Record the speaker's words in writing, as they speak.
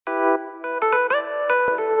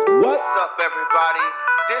What's up, everybody?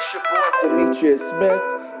 This your boy Demetrius Smith,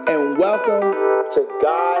 and welcome to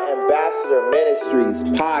God Ambassador Ministries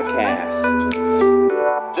podcast.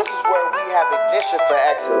 This is where we have ignition for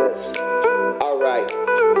excellence. All right,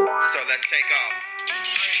 so let's take off.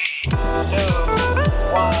 3,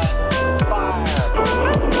 2, 1, fire!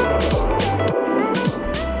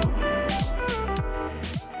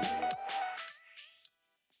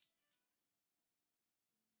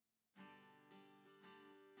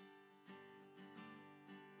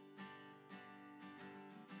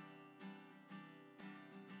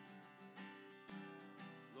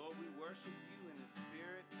 Lord, we worship you in the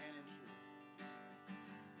spirit and in truth.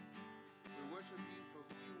 We worship you for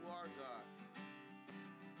who you are, God.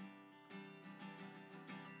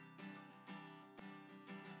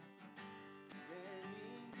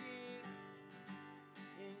 Standing here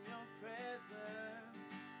in your presence,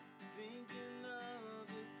 thinking of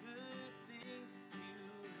the good things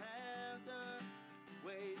you have done,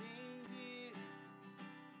 waiting here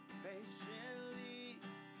patiently,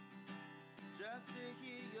 just to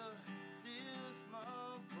hear your still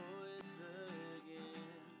small voice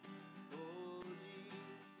again. Holy,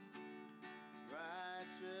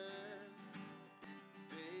 righteous,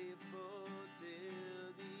 faithful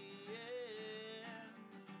till the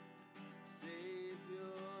end.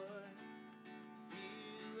 Savior,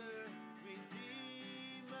 healer,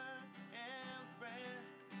 redeemer, and friend,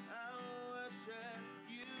 I worship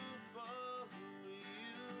you for who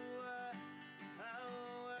you are. I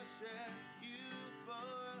worship you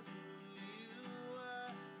for who you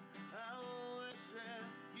are. I worship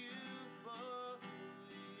you for who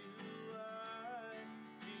you are,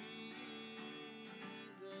 Jesus.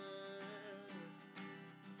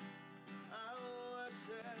 I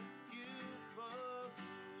worship you for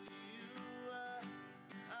who you are.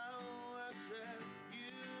 I worship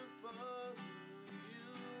you for who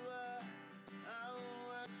you are. I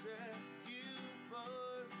worship you for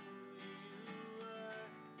who you are,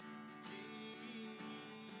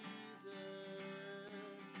 Jesus.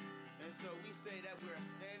 And so we say that we're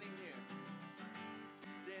standing here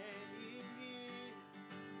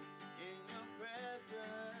in your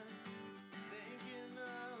presence, thinking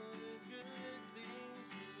of the good things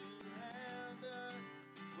you have done,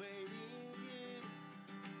 waiting here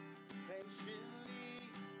patiently,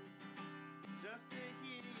 just to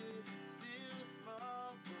hear your still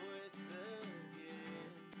small voice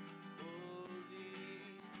again.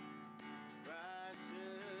 Holy,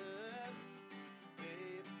 righteous,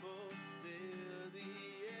 faithful till the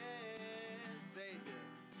end.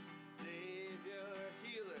 Savior,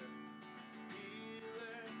 healer,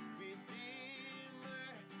 redeemer,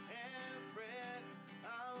 and friend.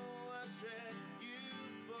 I worship you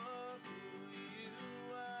for who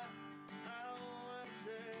you are. I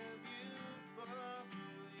worship you for who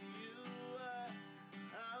you are.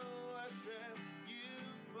 I worship you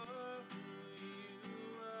for who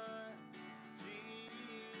you are,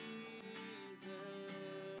 Jesus.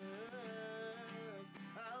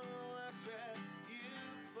 I worship you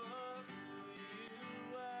for who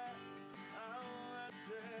you are. I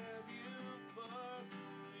worship you for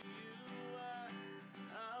who you are.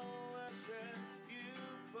 I worship you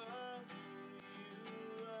for who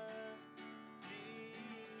you are,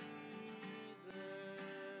 Jesus.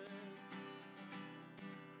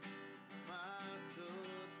 My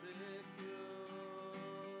soul secure,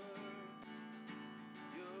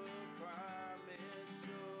 your promise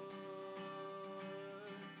sure,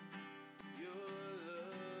 your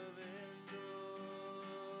love endures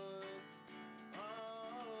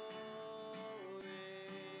always.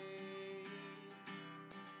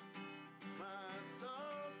 My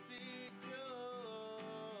soul secure,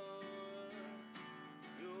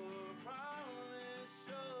 your promise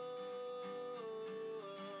sure,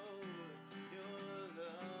 your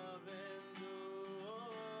love endures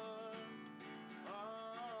always.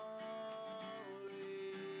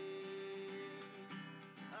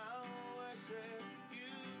 I worship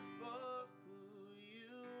you for who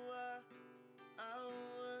you are. I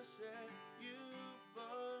worship you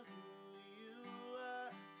for who you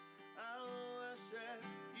are. I worship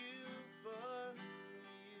you for who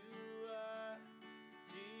you are,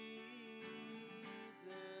 Jesus.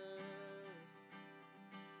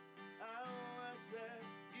 I worship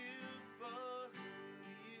you for who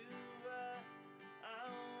you are. I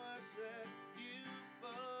worship you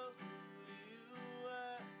for who you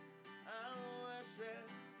are. I worship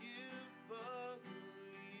you for who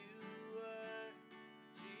you are,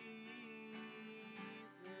 Jesus.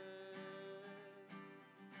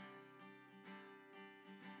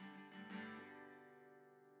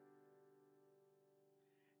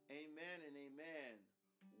 Amen and amen.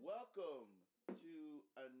 Welcome to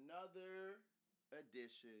another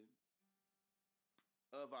edition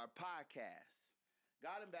of our podcast,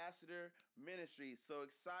 God Ambassador Ministries. So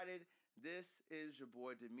excited. This is your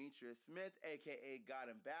boy Demetrius Smith, aka God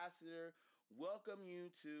Ambassador. Welcome you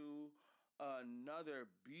to another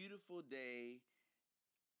beautiful day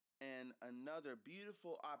and another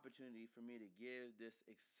beautiful opportunity for me to give this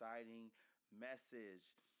exciting message.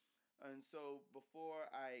 And so before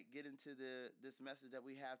I get into this message that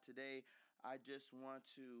we have today, I just want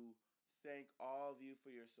to thank all of you for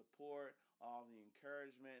your support, all of the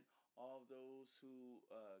encouragement, all of those who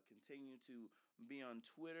continue to be on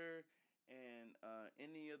Twitter and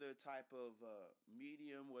any other type of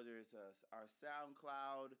medium, whether it's our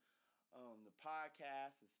SoundCloud, the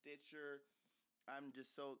podcast, the Stitcher. I'm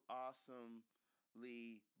just so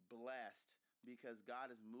awesomely blessed because God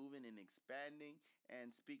is moving and expanding.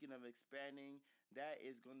 And speaking of expanding, that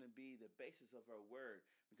is going to be the basis of our word.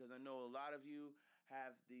 Because I know a lot of you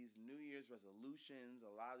have these New Year's resolutions, a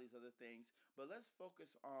lot of these other things. But let's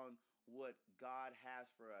focus on what God has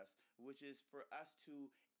for us, which is for us to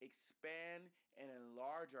expand and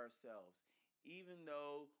enlarge ourselves. Even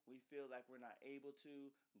though we feel like we're not able to,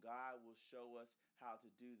 God will show us how to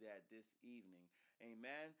do that this evening.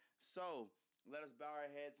 Amen. So let us bow our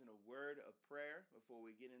heads in a word of prayer before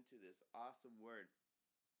we get into this awesome word.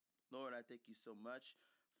 Lord, I thank you so much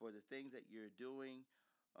for the things that you're doing,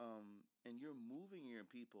 and you're moving your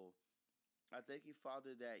people. I thank you,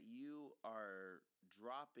 Father, that you are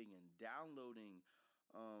dropping and downloading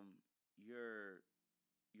your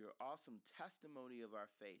awesome testimony of our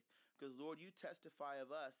faith. Because, Lord, you testify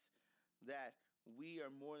of us that we are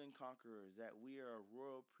more than conquerors, that we are a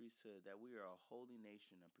royal priesthood, that we are a holy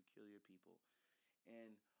nation, a peculiar people.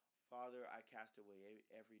 And, Father, I cast away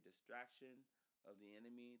every distraction of the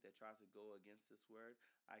enemy that tries to go against this word.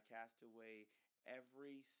 I cast away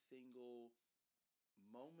every single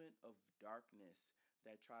moment of darkness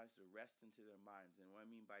that tries to rest into their minds. And what I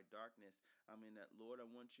mean by darkness, I mean that, Lord, I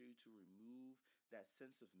want you to remove that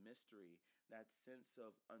sense of mystery, that sense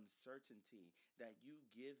of uncertainty, that you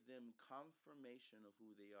give them confirmation of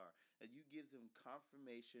who they are, that you give them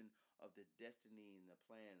confirmation of the destiny and the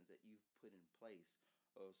plans that you've put in place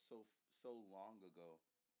so long ago.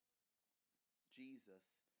 Jesus,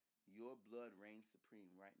 your blood reigns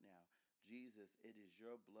supreme right now. Jesus, it is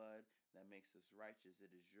your blood that makes us righteous.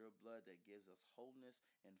 It is your blood that gives us wholeness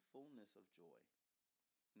and fullness of joy.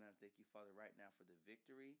 And I thank you, Father, right now for the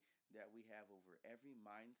victory that we have over every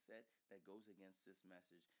mindset that goes against this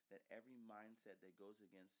message, that every mindset that goes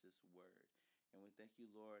against this word. And we thank you,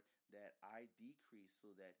 Lord, that I decrease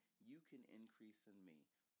so that you can increase in me.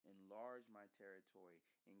 Enlarge my territory,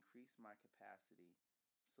 increase my capacity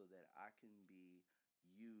so that I can be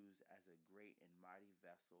used as a great and mighty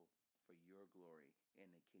vessel for your glory in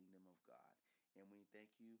the kingdom of God. And we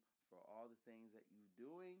thank you for all the things that you're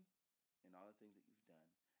doing and all the things that you've done.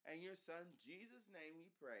 In your son, Jesus' name we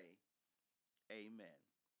pray. Amen.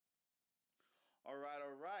 All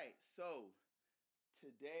right. So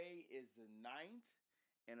today is the 9th,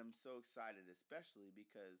 and I'm so excited, especially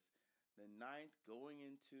because the 9th going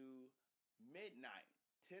into midnight,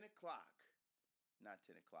 10 o'clock, not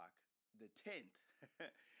 10 o'clock, the 10th,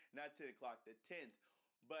 not 10 o'clock, the 10th.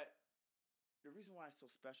 But the reason why it's so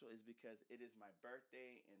special is because it is my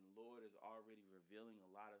birthday, and Lord is already revealing a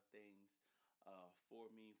lot of things for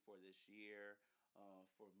me for this year,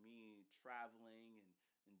 for me traveling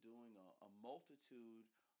and doing a multitude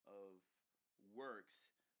of works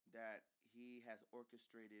that he has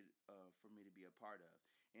orchestrated for me to be a part of.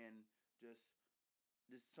 And just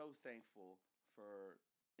so thankful for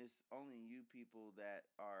it's only you people that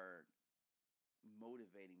are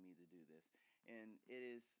motivating me to do this. And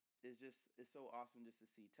it's so awesome just to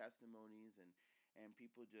see testimonies and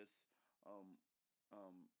people just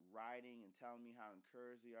writing and telling me how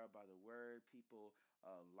encouraged they are by the word, people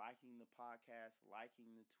liking the podcast,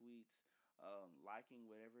 liking the tweets, liking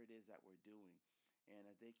whatever it is that we're doing. And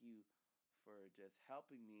I thank you for just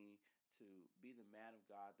helping me to be the man of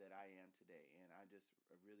God that I am today. And I just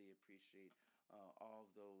really appreciate all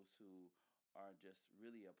of those who are just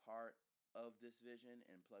really a part of this vision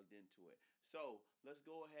and plugged into it. So let's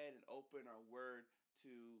go ahead and open our word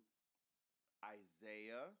to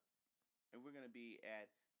Isaiah. And we're going to be at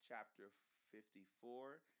chapter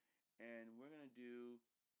 54. And we're going to do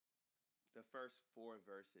the first 4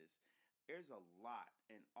 verses. There's a lot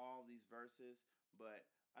in all these verses, but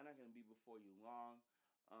I'm not going to be before you long.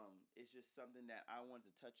 It's just something that I wanted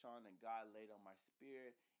to touch on and God laid on my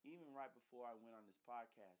spirit, even right before I went on this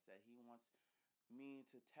podcast, that he wants me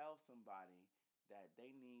to tell somebody that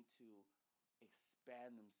they need to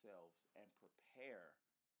expand themselves and prepare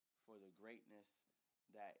for the greatness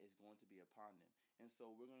that is going to be upon them. And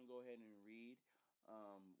so we're going to go ahead and read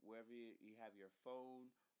wherever you have your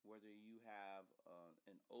phone, whether you have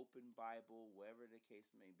an open Bible, whatever the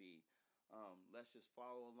case may be. Let's just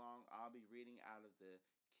follow along. I'll be reading out of the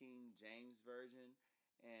King James Version,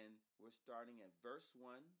 and we're starting at verse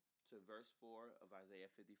 1 to verse 4 of Isaiah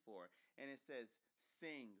 54. And it says,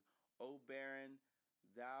 "Sing, O barren,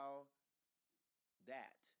 thou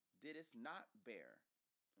that didst not bear."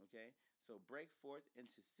 Okay, so break forth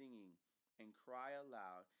into singing and cry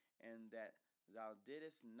aloud, and that thou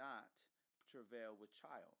didst not travail with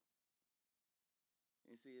child.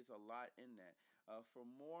 You see, it's a lot in that. For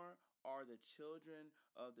more are the children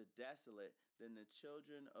of the desolate than the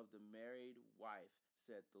children of the married wife,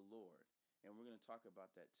 said the Lord. And we're going to talk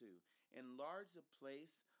about that too. Enlarge the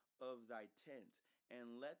place of thy tent,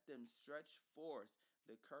 and let them stretch forth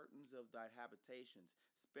the curtains of thy habitations.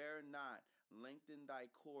 Spare not, lengthen thy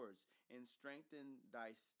cords, and strengthen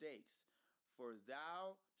thy stakes. For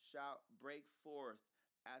thou shalt break forth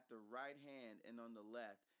at the right hand and on the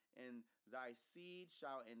left, and thy seed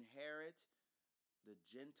shall inherit the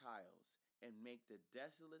Gentiles, and make the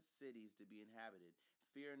desolate cities to be inhabited.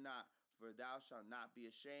 Fear not, for thou shalt not be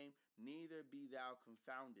ashamed, neither be thou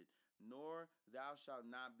confounded, nor thou shalt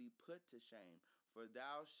not be put to shame. For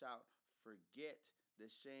thou shalt forget the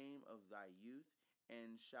shame of thy youth,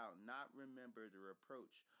 and shalt not remember the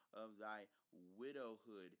reproach of thy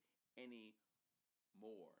widowhood any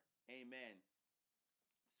more. Amen.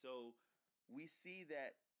 So we see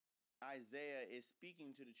that Isaiah is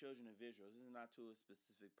speaking to the children of Israel. This is not to a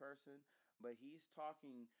specific person, but he's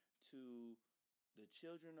talking to the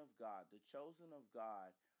children of God, the chosen of God,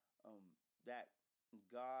 that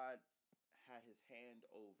God had his hand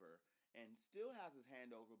over and still has his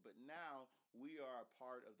hand over, but now we are a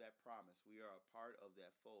part of that promise. We are a part of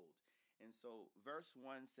that fold. And so verse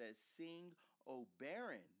 1 says, "Sing, O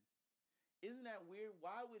barren." Isn't that weird?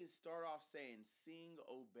 Why would it start off saying, "Sing,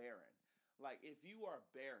 O barren"? Like, if you are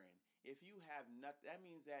barren, if you have nothing, that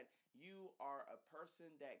means that you are a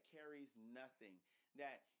person that carries nothing,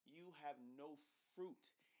 that you have no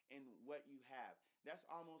fruit in what you have. That's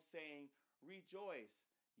almost saying, rejoice,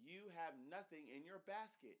 you have nothing in your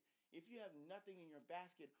basket. If you have nothing in your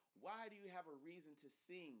basket, why do you have a reason to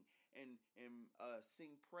sing and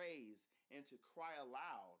sing praise and to cry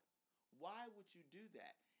aloud? Why would you do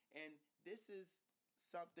that? And this is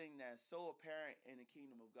something that's so apparent in the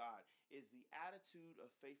kingdom of God, is the attitude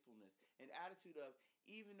of faithfulness, an attitude of,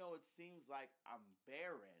 even though it seems like I'm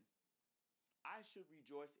barren, I should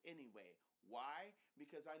rejoice anyway. Why?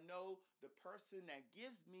 Because I know the person that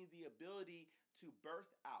gives me the ability to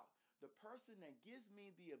birth out, the person that gives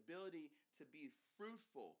me the ability to be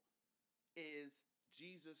fruitful, is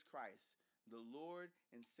Jesus Christ, the Lord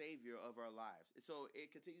and Savior of our lives. So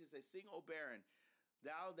it continues to say, "Sing, O barren,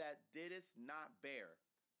 thou that didst not bear."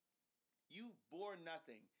 You bore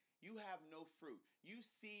nothing. You have no fruit. You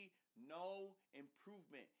see no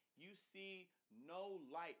improvement. You see no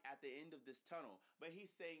light at the end of this tunnel. But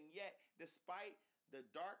he's saying, yet, despite the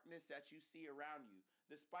darkness that you see around you,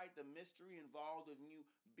 despite the mystery involved in you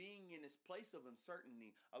being in this place of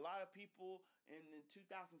uncertainty, a lot of people in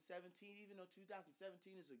 2017, even though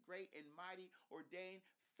 2017 is a great and mighty, ordained,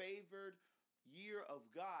 favored year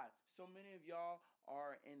of God, so many of y'all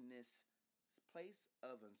are in this place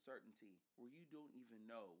of uncertainty where you don't even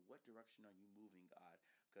know what direction are you moving, God,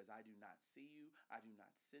 because I do not see you. I do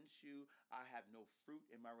not sense you. I have no fruit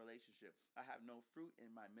in my relationship. I have no fruit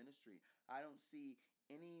in my ministry. I don't see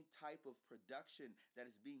any type of production that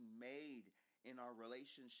is being made in our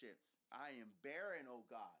relationship. I am barren, oh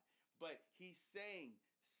God. But he's saying,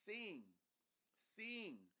 sing,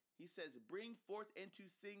 sing. He says, bring forth into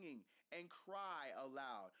singing and cry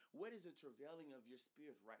aloud. What is the travailing of your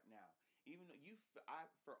spirit right now? Even though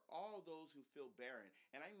for all those who feel barren,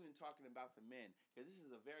 and I'm even talking about the men, because this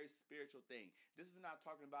is a very spiritual thing. This is not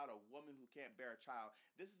talking about a woman who can't bear a child.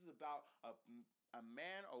 This is about a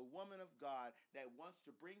man or woman of God that wants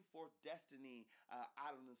to bring forth destiny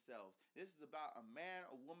out of themselves. This is about a man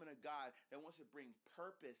or woman of God that wants to bring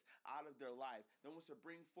purpose out of their life, that wants to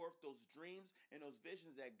bring forth those dreams and those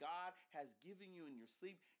visions that God has given you in your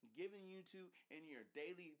sleep, given you to in your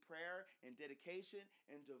daily prayer and dedication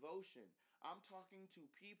and devotion. I'm talking to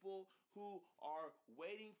people who are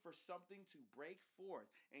waiting for something to break forth,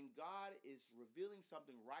 and God is revealing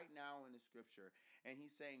something right now in the scripture, and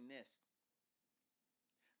he's saying this: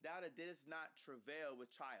 thou that didst not travail with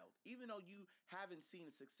child. Even though you haven't seen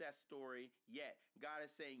a success story yet, God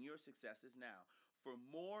is saying your success is now. For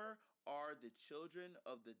more are the children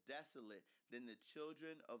of the desolate than the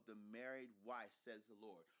children of the married wife, says the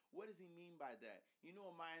Lord. What does he mean by that? You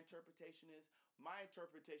know what my interpretation is? My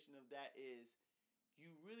interpretation of that is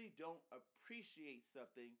you really don't appreciate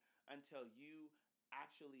something until you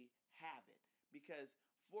actually have it. Because,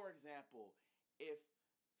 for example, if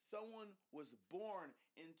someone was born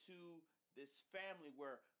into this family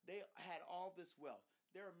where they had all this wealth,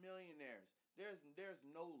 they're millionaires, there's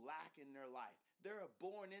no lack in their life. They're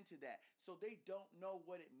born into that. So they don't know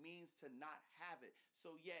what it means to not have it.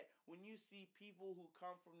 So yet, when you see people who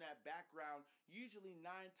come from that background, usually 9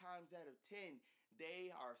 times out of 10, they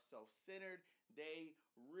are self-centered. They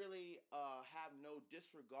really have no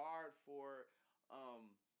disregard for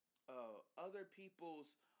other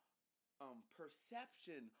people's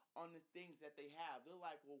perception on the things that they have. They're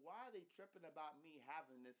like, well, why are they tripping about me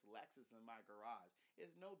having this Lexus in my garage?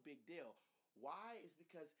 It's no big deal. Why? Is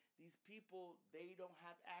because these people, they don't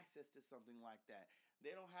have access to something like that.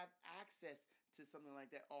 They don't have access to something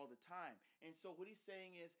like that all the time. And so what he's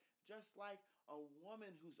saying is, just like a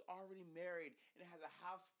woman who's already married and has a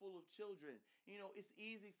house full of children, it's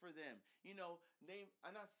easy for them.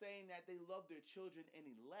 I'm not saying that they love their children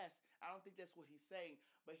any less. I don't think that's what he's saying.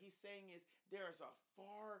 But he's saying is there is a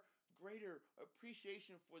far greater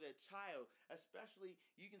appreciation for that child. Especially,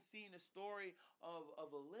 you can see in the story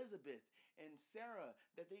of Elizabeth and Sarah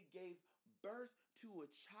that they gave birth to a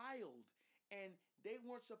child. And they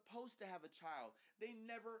weren't supposed to have a child. They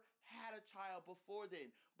never had a child before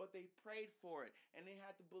then, but they prayed for it. And they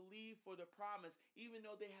had to believe for the promise, even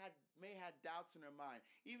though they may have doubts in their mind,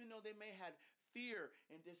 even though they may have fear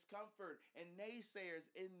and discomfort and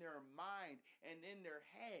naysayers in their mind and in their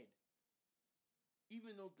head.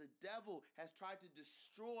 Even though the devil has tried to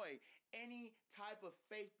destroy any type of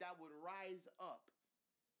faith that would rise up.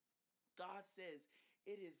 God says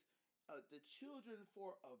it is the children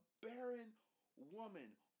for a barren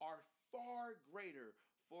woman are far greater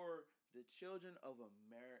for the children of a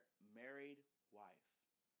married wife.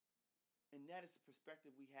 And that is the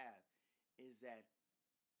perspective we have, is that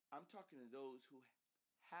I'm talking to those who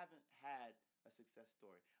haven't had a success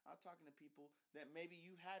story. I'm talking to people that maybe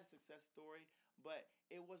you had a success story, but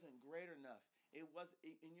it wasn't great enough. And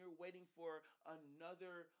you're waiting for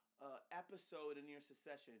another episode in your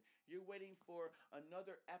succession. You're waiting for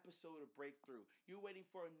another episode of breakthrough. You're waiting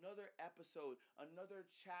for another episode, another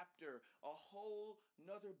chapter, a whole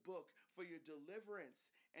another book for your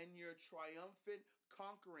deliverance and your triumphant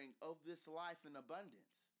conquering of this life in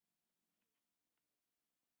abundance.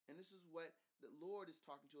 And this is what the Lord is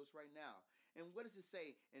talking to us right now. And what does it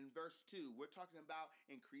say in verse 2? We're talking about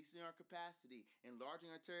increasing our capacity,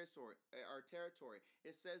 enlarging our territory.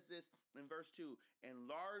 It says this in verse 2,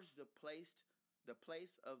 enlarge the place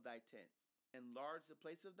of thy tent. Enlarge the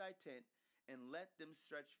place of thy tent, and let them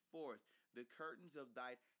stretch forth the curtains of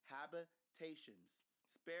thy habitations.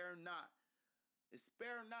 Spare not.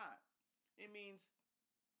 Spare not. It means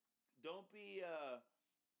don't be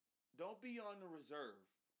on the reserve.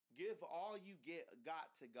 Give all you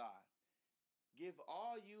got to God. Give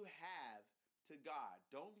all you have to God.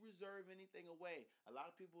 Don't reserve anything away. A lot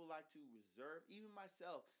of people like to reserve, even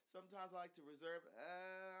myself. Sometimes I like to reserve,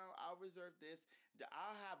 I'll reserve this.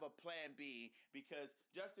 I'll have a plan B because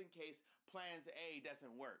just in case plans A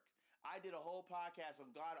doesn't work. I did a whole podcast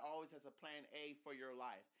on God always has a plan A for your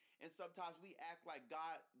life. And sometimes we act like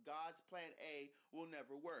God's plan A will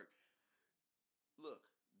never work. Look,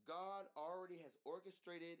 God already has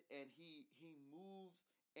orchestrated and he moves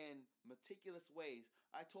in meticulous ways.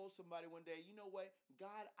 I told somebody one day, you know what?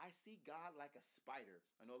 I see God like a spider.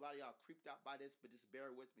 I know a lot of y'all creeped out by this, but just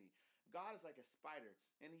bear with me. God is like a spider,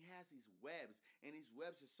 and he has these webs, and these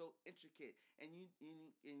webs are so intricate, and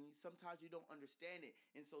sometimes you don't understand it.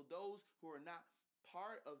 And so those who are not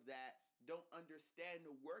part of that don't understand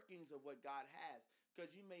the workings of what God has,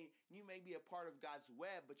 because you may be a part of God's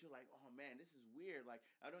web, but you're like, oh man, this is weird. Like,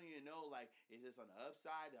 I don't even know, like, is this on the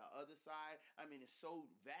upside, the other side? I mean, it's so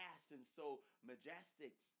vast and so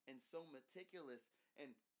majestic and so meticulous.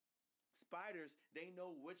 And spiders, they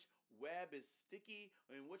know which web is sticky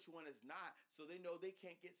and which one is not, so they know they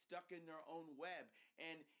can't get stuck in their own web.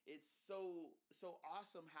 And it's so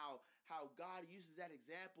awesome how God uses that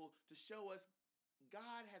example to show us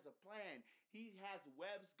God has a plan. He has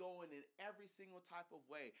webs going in every single type of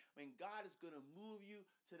way. I mean, God is going to move you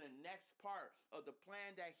to the next part of the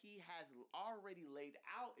plan that he has already laid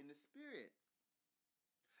out in the spirit.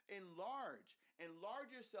 Enlarge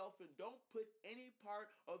yourself, and don't put any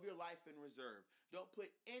part of your life in reserve. Don't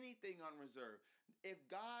put anything on reserve. If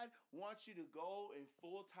God wants you to go in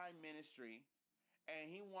full-time ministry, and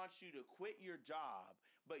he wants you to quit your job,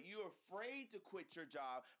 but you're afraid to quit your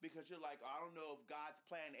job because you're like, I don't know if God's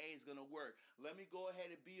plan A is going to work. Let me go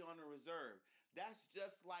ahead and be on the reserve. That's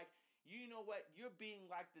just like, you know what? You're being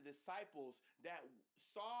like the disciples that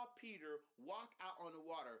saw Peter walk out on the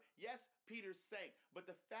water. Yes, Peter sank, but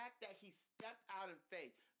the fact that he stepped out in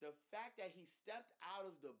faith, the fact that he stepped out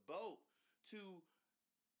of the boat to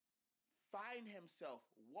find himself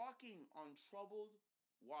walking on troubled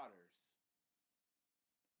waters.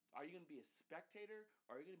 Are you going to be a spectator,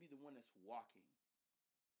 or are you going to be the one that's walking?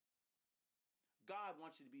 God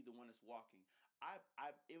wants you to be the one that's walking.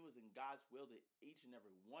 It was in God's will that each and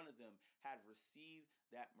every one of them had received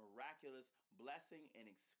that miraculous blessing and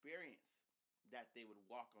experience that they would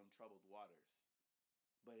walk on troubled waters.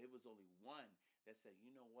 But it was only one that said, you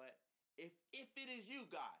know what? If it is you,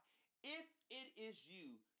 God, if it is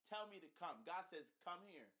you, tell me to come. God says, come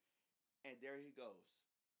here. And there he goes.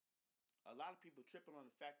 A lot of people tripping on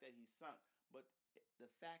the fact that he sunk, but the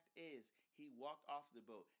fact is, he walked off the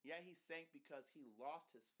boat. Yeah, he sank because he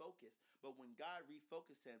lost his focus. But when God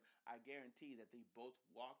refocused him, I guarantee that they both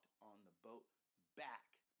walked on the boat back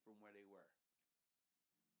from where they were.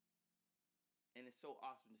 And it's so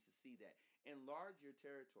awesome just to see that. Enlarge your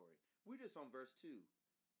territory. We're just on verse 2.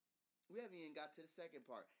 We haven't even got to the second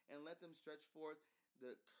part. And let them stretch forth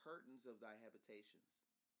the curtains of thy habitations.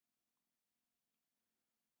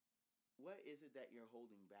 What is it that you're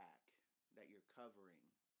holding back? That you're covering?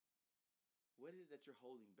 What is it that you're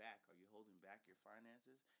holding back? Are you holding back your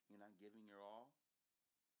finances? You're not giving your all?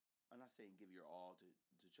 I'm not saying give your all to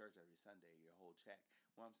church every Sunday, your whole check.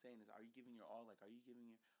 What I'm saying is, are you giving your all? Like, are you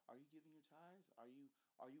giving your tithes? Are you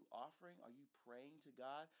offering? Are you praying to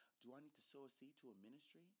God? Do I need to sow a seed to a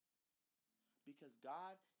ministry? Because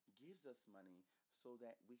God gives us money so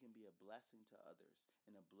that we can be a blessing to others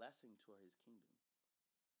and a blessing to his kingdom.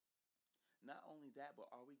 Not only that, but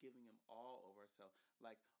are we giving him all of ourselves?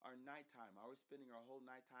 Like our nighttime, are we spending our whole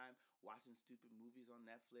nighttime watching stupid movies on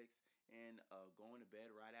Netflix and going to bed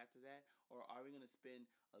right after that? Or are we going to spend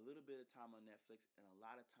a little bit of time on Netflix and a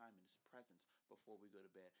lot of time in his presence before we go to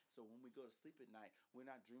bed? So when we go to sleep at night, we're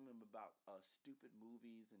not dreaming about stupid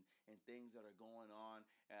movies and things that are going on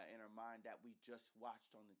in our mind that we just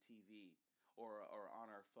watched on the TV or on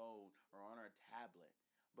our phone or on our tablet.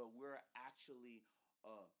 But we're actually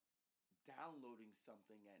downloading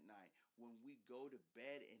something at night when we go to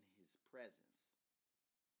bed in his presence.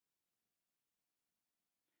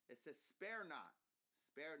 It says, spare not.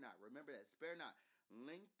 Spare not. Remember that. Spare not.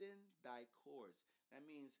 Lengthen thy cords. That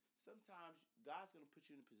means sometimes God's going to put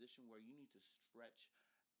you in a position where you need to stretch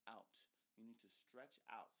out. You need to stretch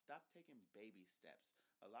out. Stop taking baby steps.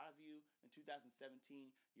 A lot of you in 2017,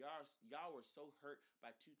 y'all were so hurt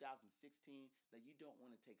by 2016 that you don't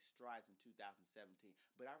want to take strides in 2017.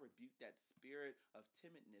 But I rebuke that spirit of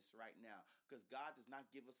timidness right now, because God does not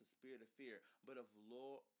give us a spirit of fear, but of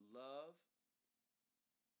love.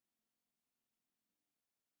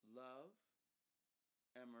 Love.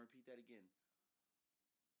 And I'm going to repeat that again.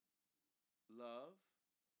 Love.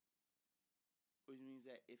 Which means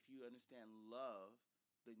that if you understand love,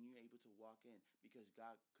 then you're able to walk in because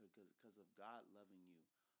of God loving you.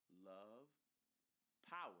 Love,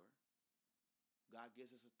 power. God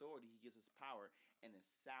gives us authority. He gives us power, and a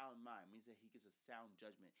sound mind. It means that he gives us sound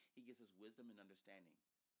judgment. He gives us wisdom and understanding.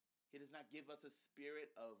 He does not give us a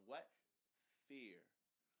spirit of what? Fear,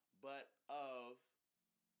 but of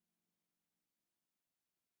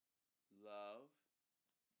love,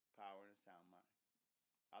 power, and a sound mind.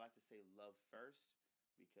 I like to say love first,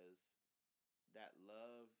 because that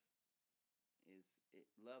love is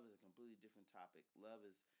a completely different topic. Love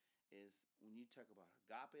is when you talk about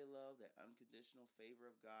agape love, that unconditional favor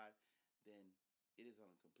of God, then it is on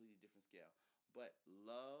a completely different scale. But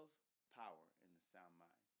love, power, and a sound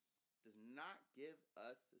mind does not give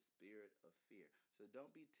us the spirit of fear. So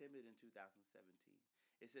don't be timid in 2017.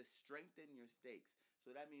 It says strengthen your stakes.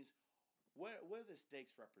 So that means, what do the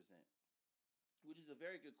stakes represent? Which is a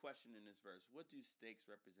very good question in this verse. What do stakes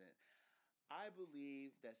represent? I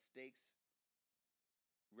believe that stakes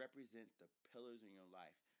represent the pillars in your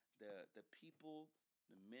life. The people,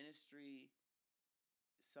 the ministry,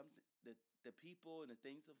 the people and the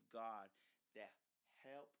things of God that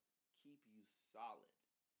help keep you solid.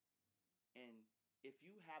 And if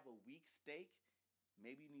you have a weak stake,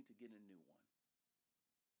 maybe you need to get a new one.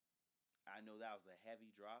 I know that was a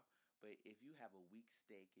heavy drop, but if you have a weak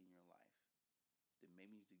stake in your life, then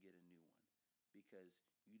maybe you need to get a new one, because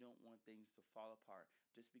you don't want things to fall apart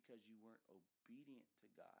just because you weren't obedient to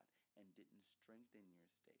God and didn't strengthen your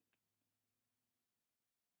stake.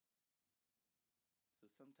 So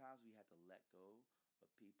sometimes we have to let go of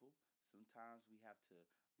people. Sometimes we have to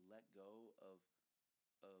let go of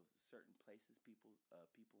certain places, people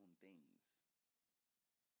and things.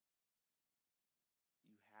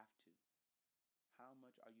 You have to.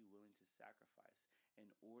 sacrifice in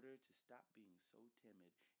order to stop being so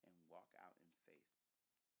timid and walk out in faith.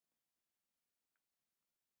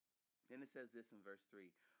 Then it says this in verse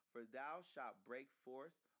 3, "For thou shalt break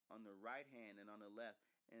forth on the right hand and on the left,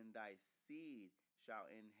 and thy seed shall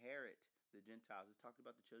inherit the Gentiles." It's talking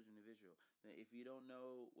about the children of Israel. Now, if you don't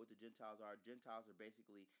know what the Gentiles are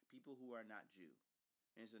basically people who are not Jew.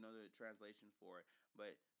 And it's another translation for it.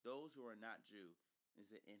 But those who are not Jew is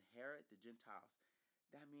to inherit the Gentiles.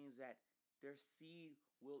 That means that their seed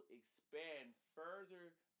will expand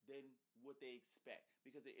further than what they expect.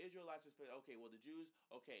 Because the Israelites expect, okay, well, the Jews,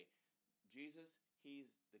 okay, Jesus,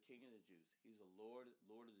 he's the King of the Jews. He's the Lord of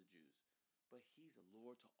the Jews. But he's a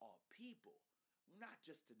Lord to all people. Not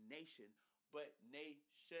just a nation, but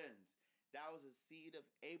nations. That was the seed of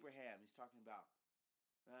Abraham he's talking about.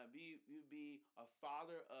 Be a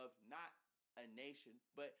father of not a nation,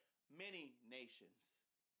 but many nations.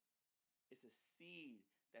 It's a seed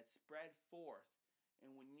that spread forth.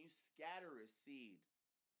 And when you scatter a seed,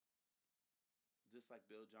 just like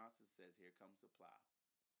Bill Johnson says, here comes the plow.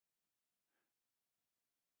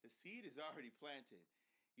 The seed is already planted.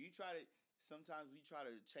 Sometimes we try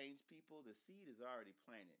to change people, the seed is already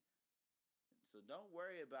planted. So don't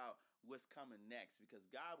worry about what's coming next, because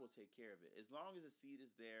God will take care of it. As long as the seed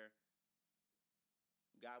is there,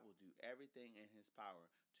 God will do everything in his power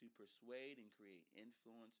to persuade and create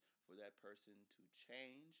influence for that person to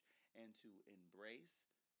change and to embrace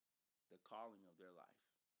the calling of their life.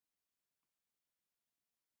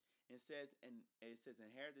 It says,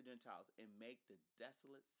 inherit the Gentiles and make the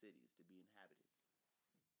desolate cities to be inhabited.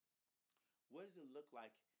 What does it look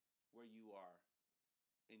like where you are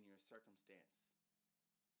in your circumstance,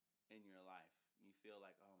 in your life? You feel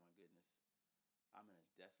like, oh my goodness, I'm in a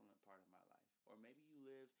desolate part of my life. Or maybe you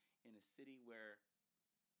live in a city where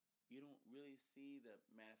you don't really see the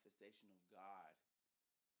manifestation of God.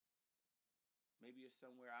 Maybe you're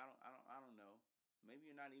somewhere, I don't know. Maybe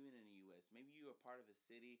you're not even in the U.S. Maybe you're a part of a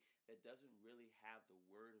city that doesn't really have the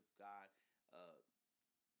word of God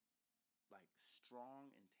like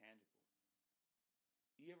strong and tangible.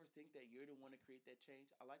 You ever think that you're the one to create that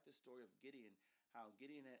change? I like the story of Gideon, how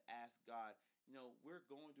Gideon had asked God, we're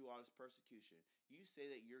going through all this persecution. You say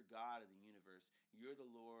that you're God of the universe. You're the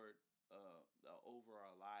Lord over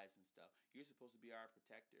our lives and stuff. You're supposed to be our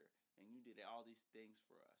protector, and you did all these things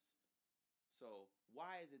for us. So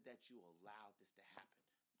why is it that you allowed this to happen?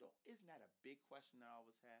 Isn't that a big question that I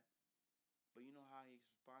always had? But you know how he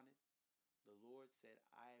responded? The Lord said,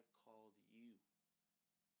 I have called you.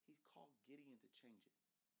 He called Gideon to change it.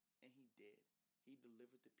 And he did. He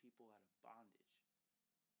delivered the people out of bondage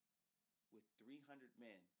with 300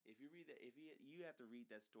 men. If you read that, you have to read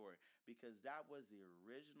that story, because that was the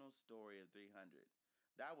original story of 300.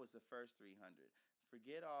 That was the first 300.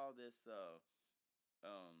 Forget all this,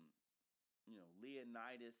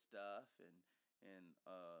 Leonidas stuff and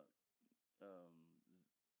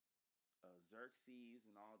Xerxes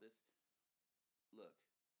and all this. Look,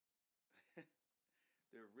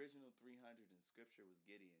 the original 300 in Scripture was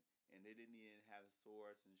Gideon, and they didn't even have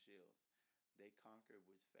swords and shields. They conquered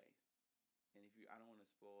with faith. And I don't want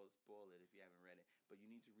to spoil it if you haven't read it, but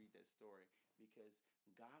you need to read that story, because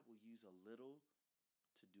God will use a little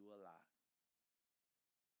to do a lot.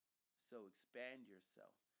 So expand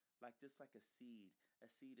yourself. Just like a seed. A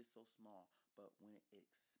seed is so small, but when it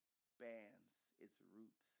expands its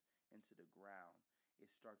roots into the ground,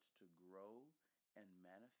 it starts to grow and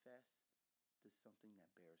manifest to something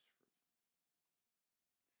that bears fruit.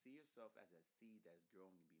 See yourself as a seed that's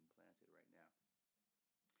growing and being planted right now.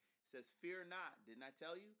 It says, fear not. Didn't I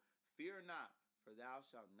tell you? Fear not, for thou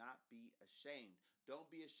shalt not be ashamed. Don't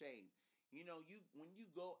be ashamed. When you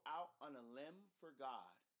go out on a limb for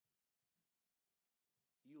God,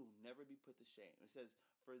 you will never be put to shame. It says,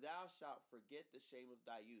 for thou shalt forget the shame of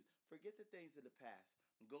thy youth. Forget the things of the past.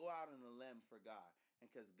 Go out on a limb for God. And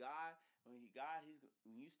because God, when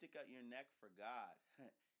you stick out your neck for God,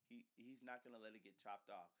 He's not going to let it get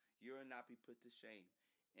chopped off. You will not be put to shame.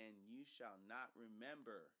 And you shall not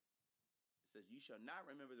remember. It says, you shall not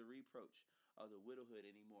remember the reproach of the widowhood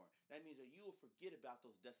anymore. That means that you will forget about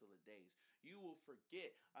those desolate days. You will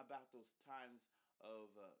forget about those times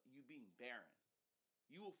of you being barren.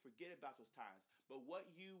 You will forget about those times. But what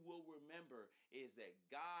you will remember is that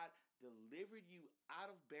God delivered you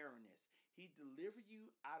out of barrenness. He delivered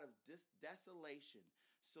you out of this desolation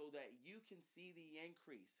so that you can see the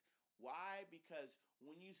increase. Why? Because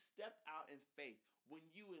when you stepped out in faith, when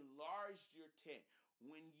you enlarged your tent,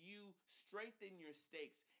 when you strengthened your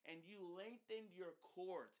stakes and you lengthened your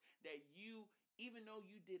cords, that you, even though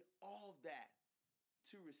you did all of that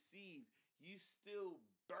to receive, you still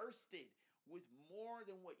bursted with more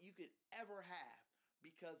than what you could ever have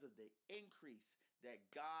because of the increase that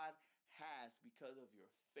God has because of your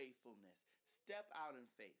faithfulness. Step out in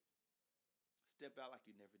faith. Step out like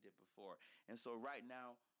you never did before. And so right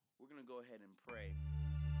now, we're going to go ahead and pray.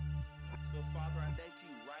 So Father, I thank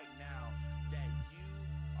you right now that you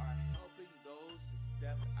are helping those to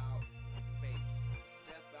step out in faith, and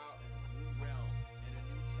step out in a new realm, in a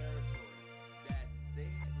new territory, that they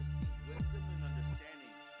have received wisdom and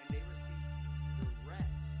understanding, and they received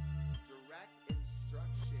direct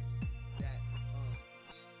instruction that you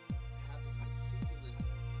have this meticulous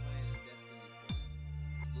plan and destiny for them.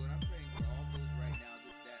 Lord, I'm praying for all those right now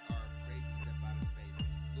that are afraid to step out in faith.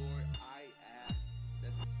 Lord, I ask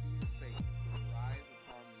that the seed of faith would rise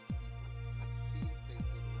upon these people. The seed of faith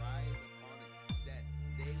would rise upon it, that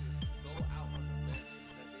they would go out on the limb,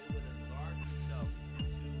 that they would enlarge themselves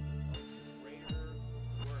into a greater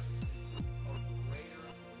work, into a greater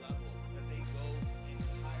level, that they go in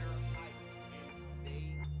higher heights, and they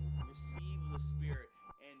receive the Spirit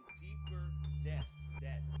and deeper depths,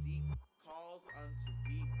 that deep calls unto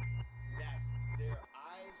deep, that their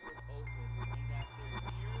eyes would open and that their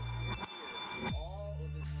ears would hear all of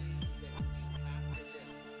the things that you have for them.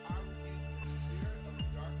 I rebuke the spirit of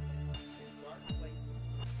darkness in dark places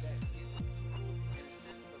that gets people in a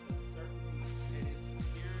sense of uncertainty and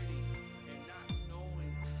insecurity and not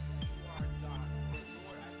knowing who you are, God. But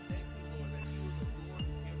Lord, I thank you, Lord, that you are the Lord,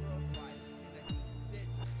 the giver of life, and that you sent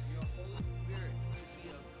your Holy Spirit to be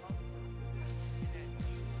a comfort for them, and that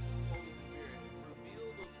you, Holy Spirit, reveal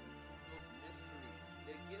those mysteries,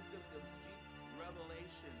 that give them those deep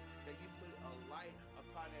revelations, that you put a light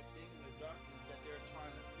upon that thing in the darkness that they're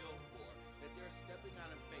trying to feel for, that they're stepping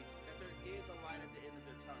out in faith, that there is a light at the end of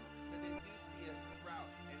their tunnel, that they do see a sprout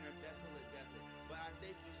in their desolate desert. But I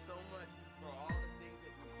thank you so much for all the things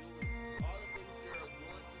that you're doing, all the things you're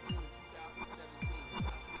going to do in 2017.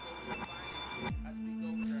 I speak over their finances, I speak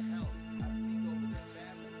over their health, I speak over their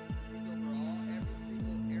families, I speak over every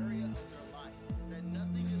single area of their life, that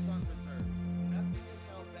nothing is unreserved, nothing is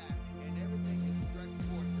held back, and everything is stretched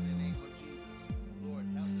forth in the name of Jesus. Lord,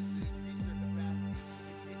 help them to increase their capacity,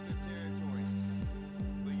 increase their territory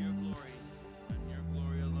for your glory and your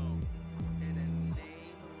glory alone. In the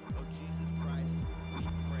name of Jesus Christ, we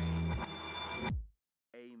pray.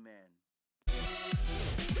 Amen.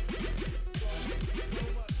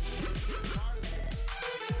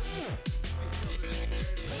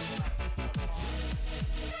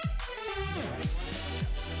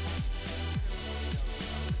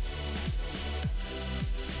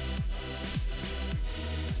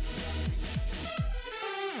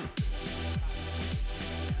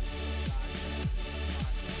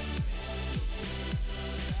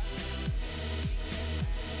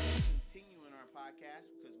 Continuing our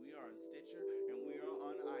podcast, because we are on Stitcher and we are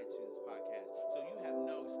on iTunes podcast. So you have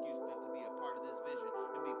no excuse but to be a part of this vision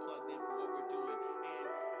and be plugged in for what we're doing. And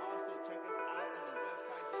also check us out on the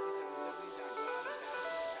website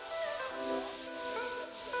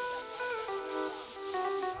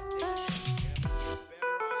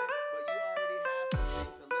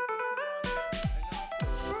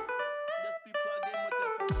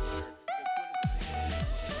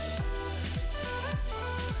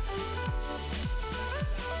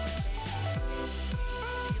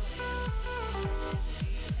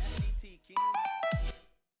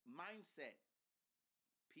Mindset.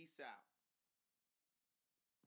 Peace out.